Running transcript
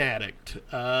addict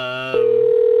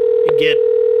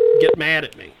get mad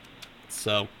at me.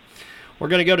 So we're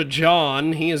going to go to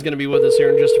John. He is going to be with us here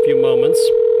in just a few moments.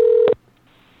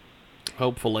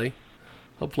 Hopefully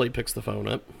he picks the phone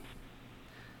up.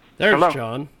 There's Hello.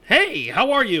 John. Hey,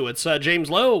 how are you? It's James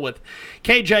Lowe with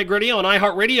KJAG Radio and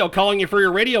iHeartRadio calling you for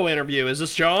your radio interview. Is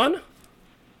this John?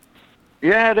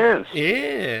 Yeah, it is.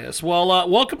 Yes. Well,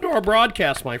 welcome to our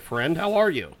broadcast, my friend. How are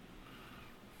you?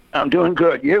 I'm doing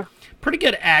good. You? Pretty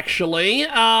good, actually.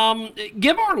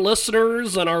 Give our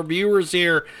listeners and our viewers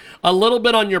here a little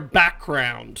bit on your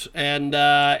background and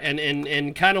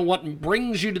kind of what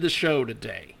brings you to the show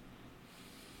today.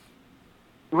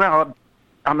 Well,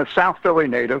 I'm a South Philly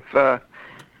native.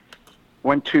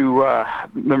 Went to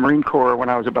the Marine Corps when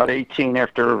I was about 18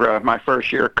 after my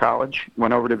first year of college.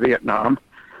 Went over to Vietnam.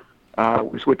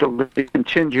 Was with the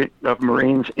contingent of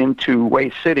Marines into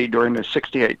Way City during the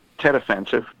 68 Tet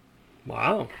Offensive.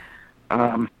 Wow.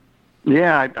 I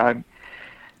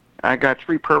got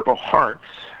 3 Purple Hearts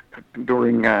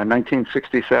during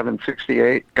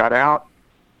 1967-68. Got out,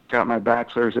 got my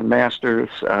bachelor's and master's,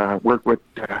 worked with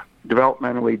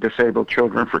developmentally disabled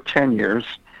children for 10 years,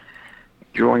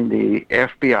 joined the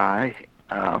FBI.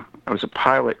 I was a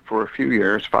pilot for a few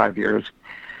years, 5 years,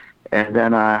 and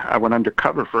then I went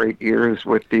undercover for 8 years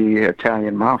with the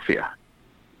Italian Mafia.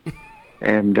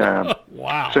 And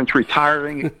wow. Since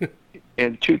retiring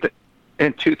in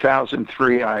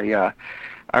 2003, I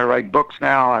write books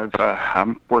now.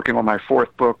 I'm working on my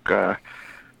 4th book.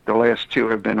 The last 2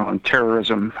 have been on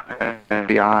terrorism and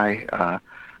FBI.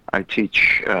 I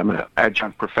teach. I'm an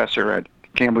adjunct professor at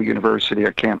Campbell University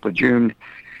at Camp Lejeune,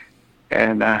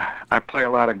 and I play a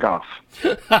lot of golf.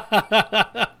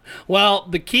 Well,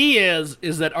 the key is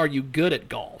that are you good at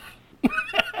golf?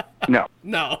 No.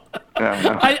 No.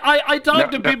 No. I talk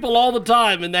to people all the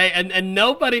time, and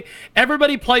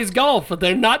everybody plays golf, but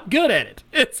they're not good at it.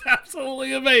 It's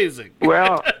absolutely amazing.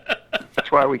 Well,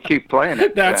 that's why we keep playing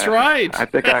it. That's right. I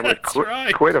think I would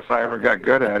quit if I ever got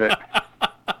good at it.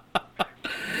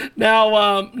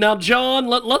 Now, John,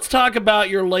 let's talk about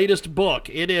your latest book.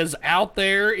 It is out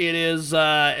there. It is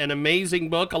an amazing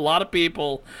book. A lot of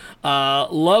people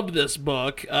love this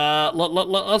book.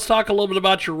 Let's talk a little bit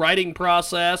about your writing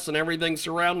process and everything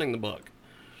surrounding the book.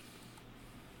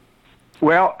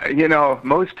 Well,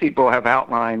 most people have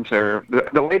outlines. Or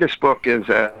the latest book is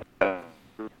a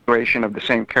continuation of the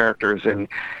same characters in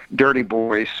Dirty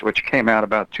Boys, which came out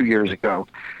about 2 years ago.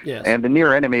 Yes. And The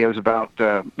Near Enemy is about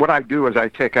what I do is I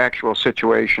take actual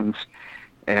situations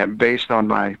and based on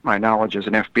my knowledge as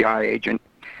an FBI agent,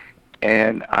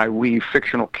 and I weave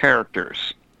fictional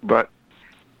characters. But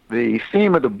the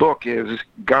theme of the book is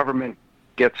government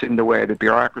gets in the way, the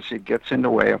bureaucracy gets in the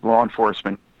way of law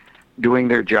enforcement doing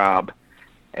their job,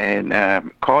 and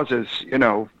causes,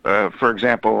 for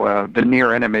example, The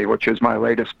Near Enemy, which is my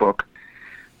latest book,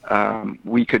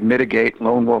 we could mitigate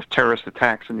lone wolf terrorist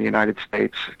attacks in the United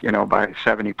States, by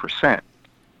 70%,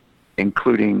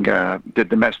 including the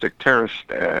domestic terrorist,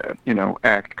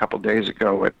 act a couple days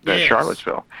ago at Yes.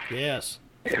 Charlottesville. Yes.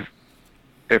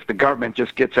 If the government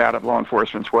just gets out of law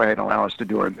enforcement's way and allow us to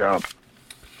do our job.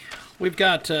 We've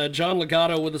got John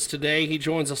Legato with us today. He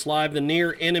joins us live. The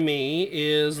Near Enemy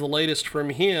is the latest from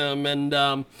him.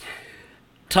 And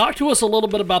talk to us a little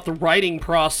bit about the writing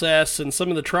process and some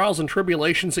of the trials and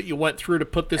tribulations that you went through to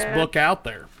put this book out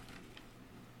there.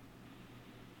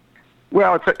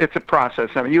 Well, it's a process.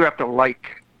 I mean, you have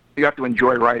to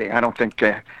enjoy writing. I don't think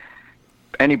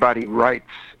anybody writes,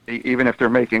 even if they're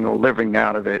making a living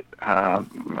out of it,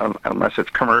 unless it's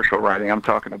commercial writing. I'm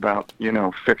talking about,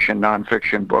 fiction,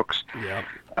 nonfiction books. Yeah.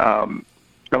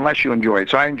 Unless you enjoy it.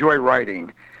 So I enjoy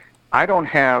writing. I don't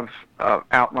have an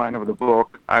outline of the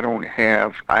book. I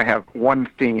have one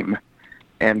theme,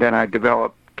 and then I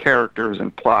develop characters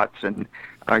and plots, and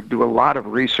I do a lot of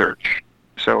research.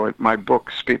 So at my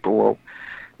books, people will,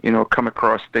 come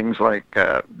across things like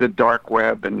the dark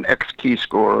web and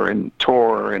X-Keyscore and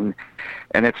Tor, and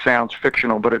it sounds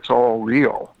fictional, but it's all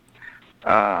real.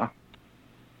 The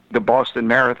Boston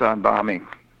Marathon bombing,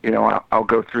 I'll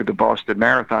go through the Boston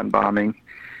Marathon bombing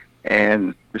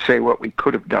and say what we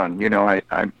could have done.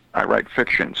 I write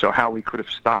fiction, so how we could have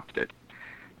stopped it,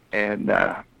 and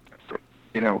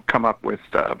come up with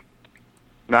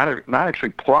not actually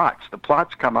plots. The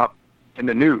plots come up in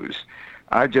the news.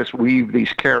 I just weave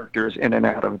these characters in and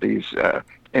out of these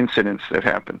incidents that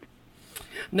happen.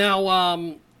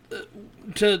 Now,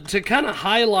 to kind of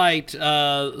highlight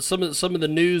some of the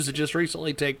news that just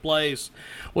recently take place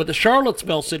with the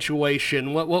Charlottesville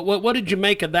situation, what did you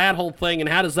make of that whole thing, and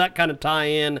how does that kind of tie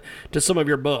in to some of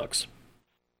your books?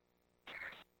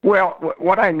 Well,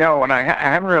 what I know, and I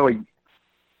haven't really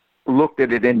looked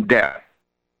at it in depth.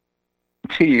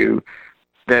 To you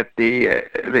that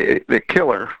the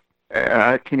killer,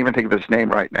 I can't even think of his name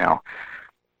right now,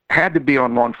 had to be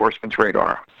on law enforcement's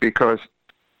radar because,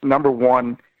 number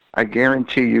one, I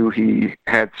guarantee you he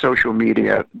had social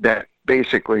media that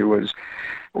basically was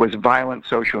violent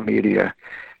social media.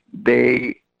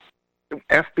 FBI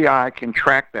can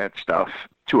track that stuff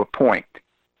to a point.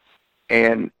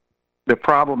 And the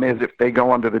problem is if they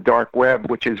go onto the dark web,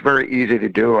 which is very easy to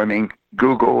do. I mean,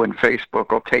 Google and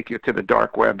Facebook will take you to the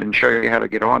dark web and show you how to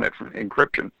get on it from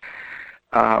encryption.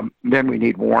 Then we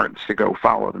need warrants to go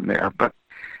follow them there. But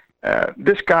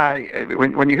this guy,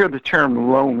 when you hear the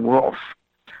term lone wolf,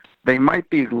 they might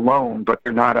be lone, but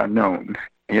they're not unknown.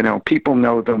 You know, people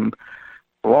know them.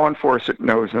 Law enforcement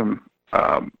knows them.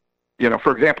 You know,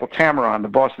 for example, Tamarron, the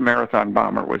Boston Marathon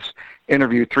bomber, was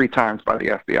interviewed 3 times by the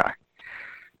FBI.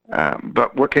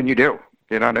 But what can you do?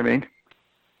 You know what I mean?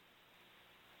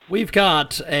 We've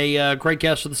got a great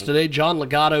guest with us today. John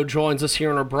Ligato joins us here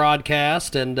on our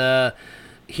broadcast, and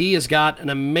he has got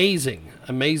an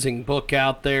amazing book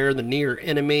out there, The Near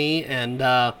Enemy,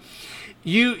 and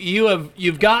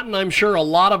you've gotten, I'm sure, a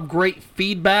lot of great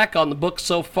feedback on the book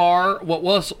so far.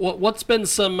 What's been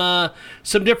some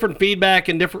different feedback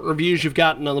and different reviews you've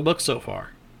gotten on the book so far?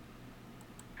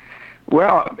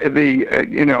 Well,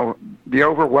 the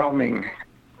overwhelming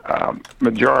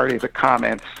majority of the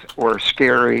comments were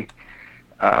scary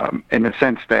in the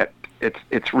sense that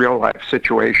it's real life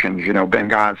situations. You know,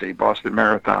 Benghazi, Boston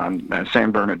Marathon,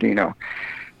 San Bernardino.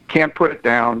 Can't put it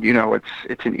down. You know,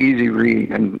 it's an easy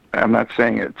read, and I'm not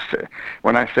saying it's.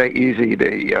 When I say easy,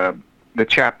 the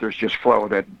chapters just flow.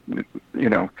 That, you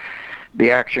know,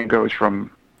 the action goes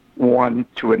from one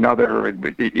to another.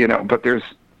 You know, but there's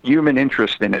human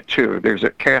interest in it too. There's a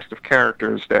cast of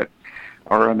characters that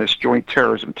are on this joint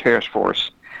terrorism task force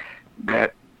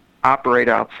that operate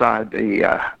outside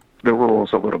the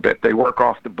rules a little bit. They work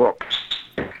off the books,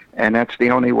 and that's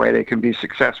the only way they can be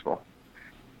successful.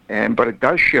 But it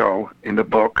does show in the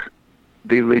book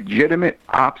the legitimate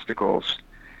obstacles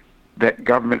that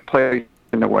government plays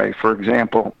in the way. For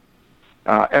example,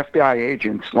 FBI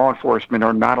agents, law enforcement,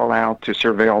 are not allowed to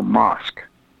surveil mosque.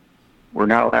 We're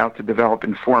not allowed to develop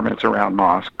informants around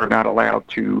mosque. We're not allowed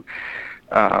to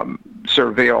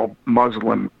surveil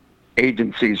Muslim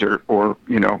agencies or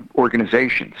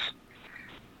organizations.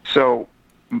 So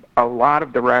a lot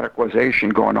of the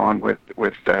radicalization going on with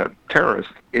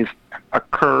terrorists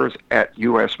occurs at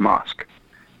U.S. mosque,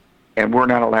 and we're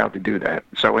not allowed to do that.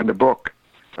 So in the book,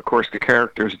 of course, the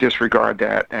characters disregard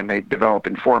that, and they develop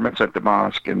informants at the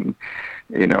mosque, and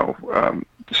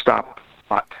stop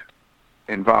plot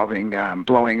involving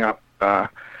blowing up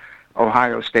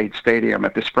Ohio State Stadium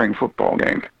at the spring football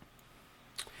game.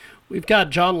 We've got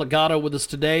John Ligato with us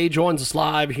today. Joins us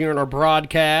live here in our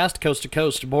broadcast, coast to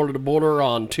coast, border to border,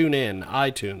 on TuneIn,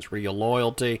 iTunes, Radio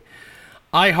Loyalty,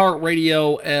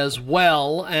 iHeartRadio as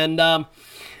well. And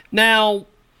now,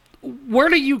 where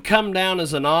do you come down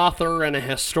as an author and a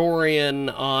historian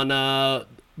on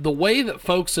the way that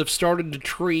folks have started to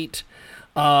treat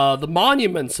the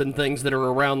monuments and things that are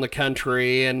around the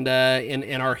country and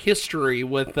in our history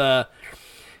with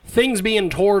things being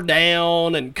torn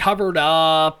down and covered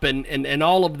up and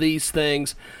all of these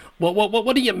things?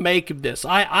 What do you make of this?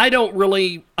 I don't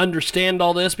really understand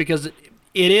all this because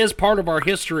it is part of our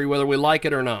history, whether we like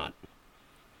it or not.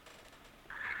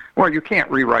 Well, you can't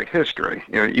rewrite history.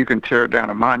 You know, you can tear down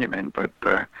a monument, but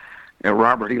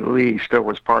Robert E. Lee still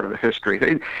was part of the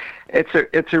history.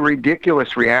 It's a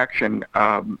ridiculous reaction.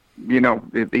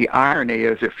 The irony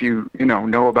is, if you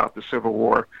know about the Civil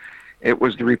War, it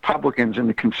was the Republicans and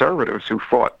the conservatives who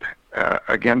fought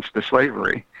against the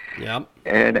slavery. Yep.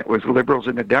 And it was liberals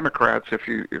and the Democrats. If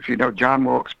you know, John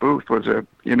Wilkes Booth was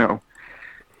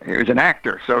he was an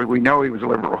actor, so we know he was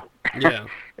liberal. Yeah.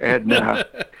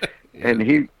 and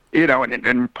he,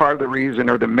 and part of the reason,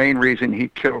 or the main reason, he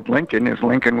killed Lincoln is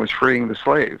Lincoln was freeing the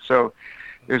slaves. So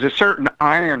there's a certain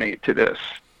irony to this.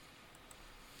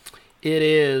 It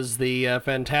is the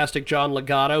fantastic John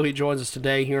Ligato. He joins us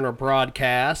today here in our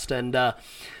broadcast. And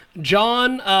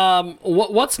John,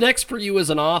 what's next for you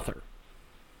as an author?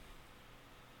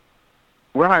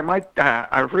 Well, I might.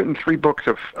 I've written 3 books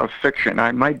of fiction.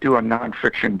 I might do a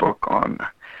nonfiction book on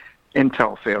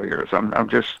intel failures. I'm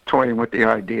just toying with the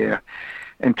idea.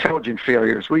 Intelligent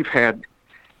failures. We've had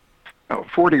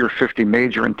 40 or 50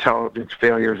 major intelligence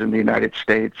failures in the United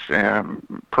States.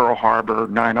 Pearl Harbor,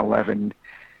 9/11.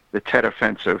 The Tet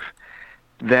Offensive,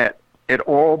 that it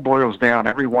all boils down,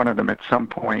 every one of them at some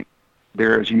point,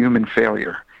 there is human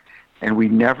failure. And we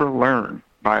never learn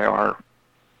by our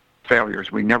failures.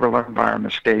 We never learn by our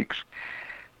mistakes.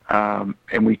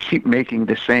 and we keep making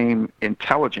the same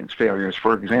intelligence failures.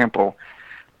 For example,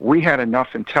 we had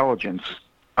enough intelligence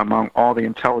among all the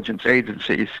intelligence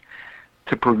agencies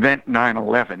to prevent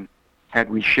 9/11 had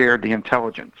we shared the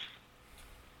intelligence.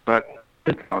 But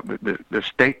the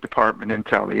State Department didn't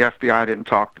tell, the FBI didn't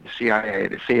talk to the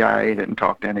CIA didn't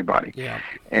talk to anybody. Yeah.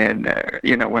 And,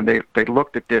 when they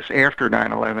looked at this after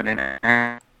 9/11,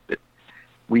 and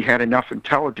we had enough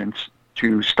intelligence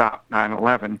to stop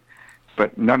 9/11,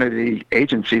 but none of the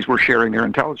agencies were sharing their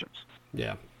intelligence.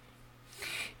 Yeah.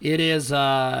 It is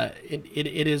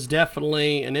it is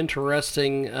definitely an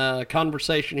interesting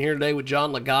conversation here today with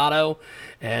John Ligato,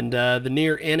 and The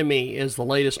Near Enemy is the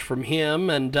latest from him.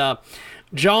 And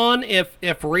John,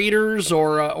 if readers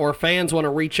or fans want to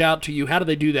reach out to you, how do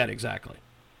they do that exactly?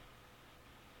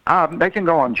 They can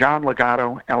go on John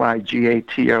Ligato,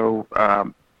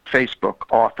 Ligato, Facebook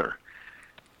author.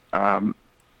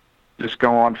 Just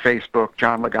go on Facebook,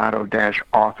 John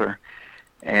Ligato-author.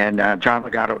 And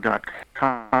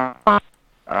johnligato.com.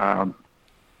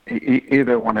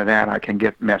 Either one of that, I can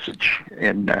get message.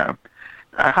 And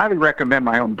I highly recommend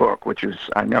my own book, which is,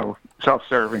 I know,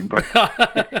 self-serving, but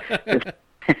The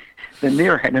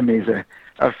Near Enemy is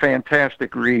a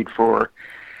fantastic read for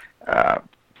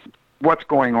what's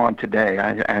going on today.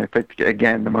 I think,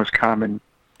 again, the most common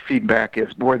feedback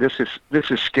is, boy, this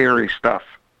is scary stuff.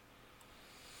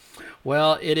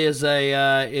 Well, it is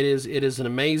an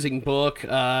amazing book.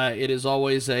 It is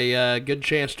always a good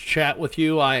chance to chat with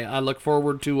you. I look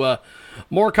forward to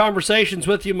more conversations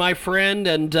with you, my friend,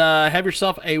 and have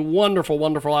yourself a wonderful,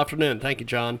 wonderful afternoon. Thank you,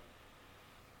 John.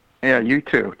 Yeah, you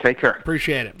too. Take care.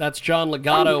 Appreciate it. That's John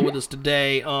Ligato with us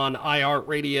today on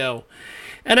iHeartRadio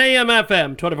and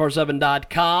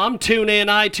AMFM247.com. Tune in,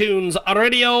 iTunes,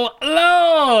 Radio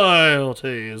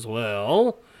Loyalty as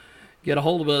well. Get a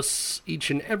hold of us each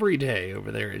and every day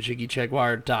over there at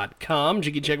JiggyJaguar.com,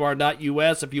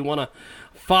 JiggyJaguar.us if you want to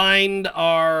find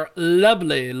our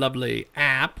lovely, lovely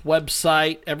app,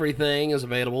 website, everything is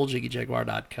available,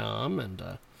 JiggyJaguar.com,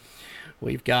 and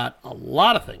we've got a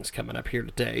lot of things coming up here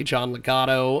today. John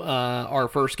Ligato, our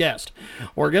first guest.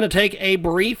 We're going to take a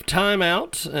brief time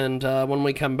out, and when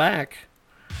we come back,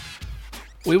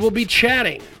 we will be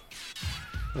chatting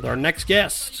with our next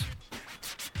guest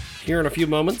here in a few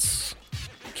moments.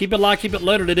 Keep it locked, keep it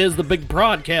loaded. It is the big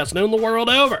broadcast known the world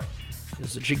over. This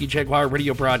is the Jiggy Jaguar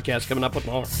radio broadcast coming up with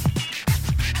more.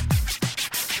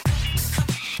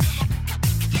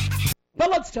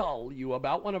 But let's tell you about one of